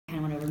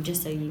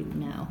just so you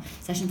know.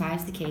 Session 5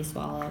 is the K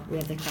swallow. We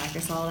have the cracker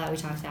swallow that we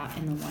talked about,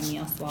 and the 1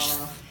 meal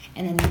swallow.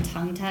 And then the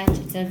tongue touch,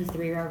 instead of the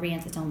 3 rubber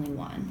bands, it's only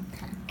 1.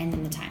 Okay. And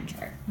then the time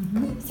chart.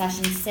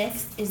 Session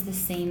 6 is the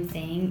same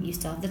thing. You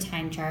still have the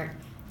time chart.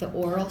 The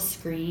oral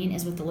screen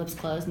is with the lips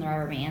closed and the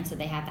rubber band, so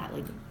they have that,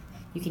 like,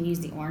 you can use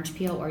the orange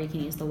peel or you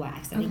can use the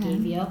wax that they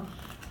gave you.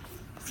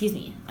 Excuse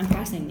me, I'm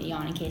practicing the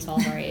yawn and K swallow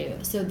for you.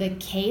 So the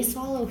K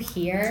swallow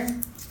here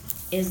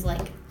is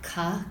like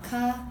ka.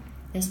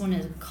 This one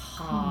is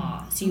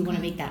ka. So you want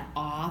to make that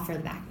ah for the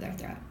back of their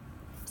throat.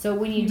 So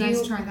when you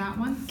guys try that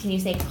one? Can you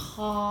say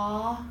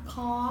ka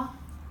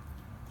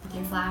with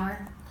your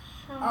flower?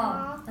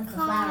 Oh, that's the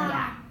flower.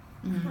 Yeah.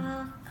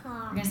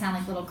 You're gonna sound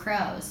like little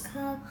crows.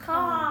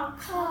 Yeah.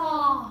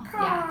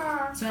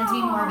 So you want it to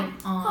be more of an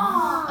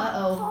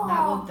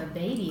that woke the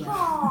baby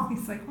up.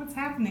 He's like, what's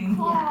happening?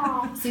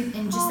 Yeah. So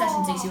in just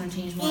session 6, you want to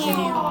change more to the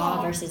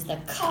ah versus the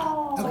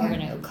ka. So we're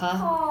gonna go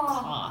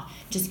ka.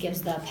 Just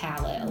gives the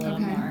palate a little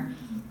more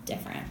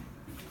different.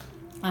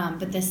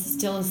 But this is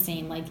still the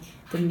same. Like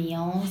the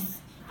meals,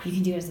 you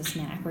can do it as a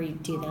snack where you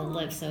do the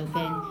lips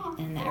open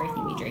and then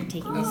everything you drink,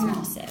 taking the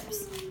small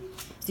sips.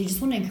 So you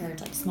just want to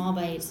encourage like small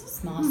bites,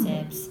 small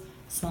sips,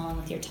 small one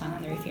with your tongue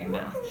on the roof of your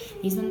mouth.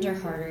 These ones are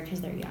harder because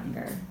they're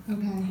younger.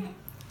 Okay.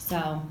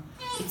 So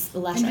it's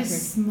less. And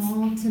just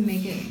small to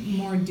make it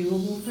more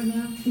doable for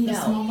them? No.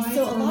 Small bites,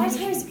 So a lot of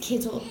times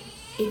kids will,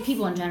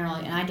 people in general,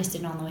 and I just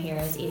did it on the way here.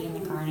 I was eating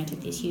in the car and I took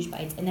these huge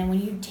bites. And then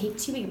when you take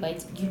too big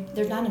bites,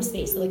 there's not enough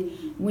space. So like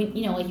when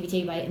like if you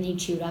take a bite and then you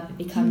chew it up, it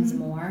becomes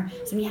more.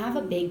 So when you have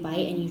a big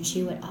bite and you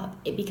chew it up,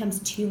 it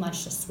becomes too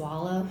much to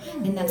swallow.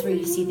 And that's where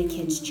you see the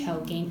kids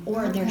choking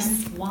or they're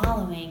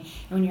swallowing.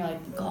 And when you're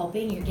like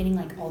gulping, you're getting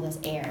like all this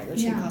air,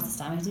 which can cause the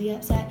stomach to be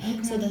upset.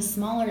 Okay. So the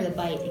smaller the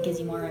bite, it gives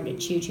you more room to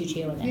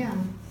chew, and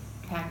then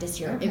practice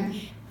your.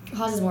 It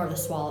causes more of a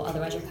swallow,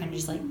 otherwise you're kind of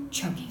just like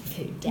choking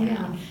food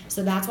down.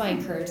 So that's why I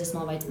encourage the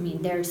small bites. I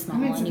mean, they're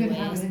small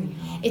anyways.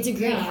 It's a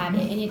great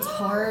habit, and it's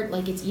hard,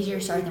 like it's easier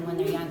to start than when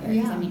they're younger.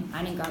 Because I mean,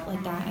 I didn't grow up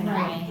like that, and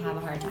I have a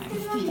hard time.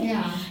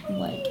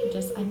 Like,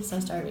 I'm so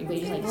starving, but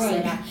you just like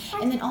sit down.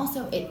 And then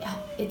also,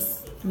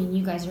 it's, I mean,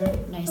 you guys are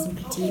nice and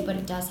petite, but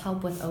it does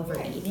help with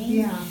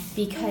overeating.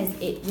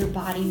 Because your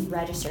body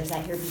registers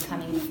that you're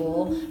becoming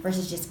full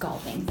versus just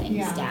gulping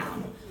things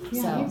down.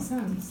 Yeah, so it makes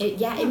sense.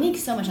 It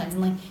makes so much sense.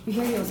 And like you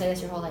hear people say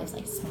this your whole life, it's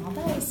like small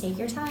bites, take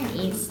your time,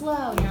 eat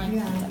slow. And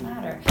you're like, it doesn't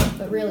matter.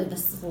 But really, the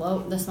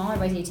smaller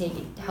bites you take,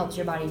 it helps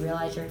your body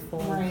realize you're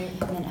full, and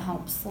then it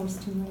helps.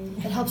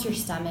 It helps your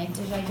stomach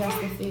to digest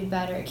the food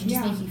better. It can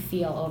just make you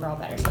feel overall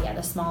better. So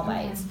the small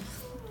bites.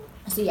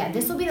 So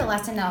this will be the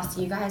lesson that I'll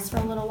see you guys for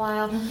a little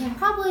while.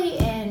 Probably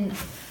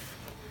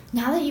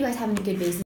now that you guys have a good basis.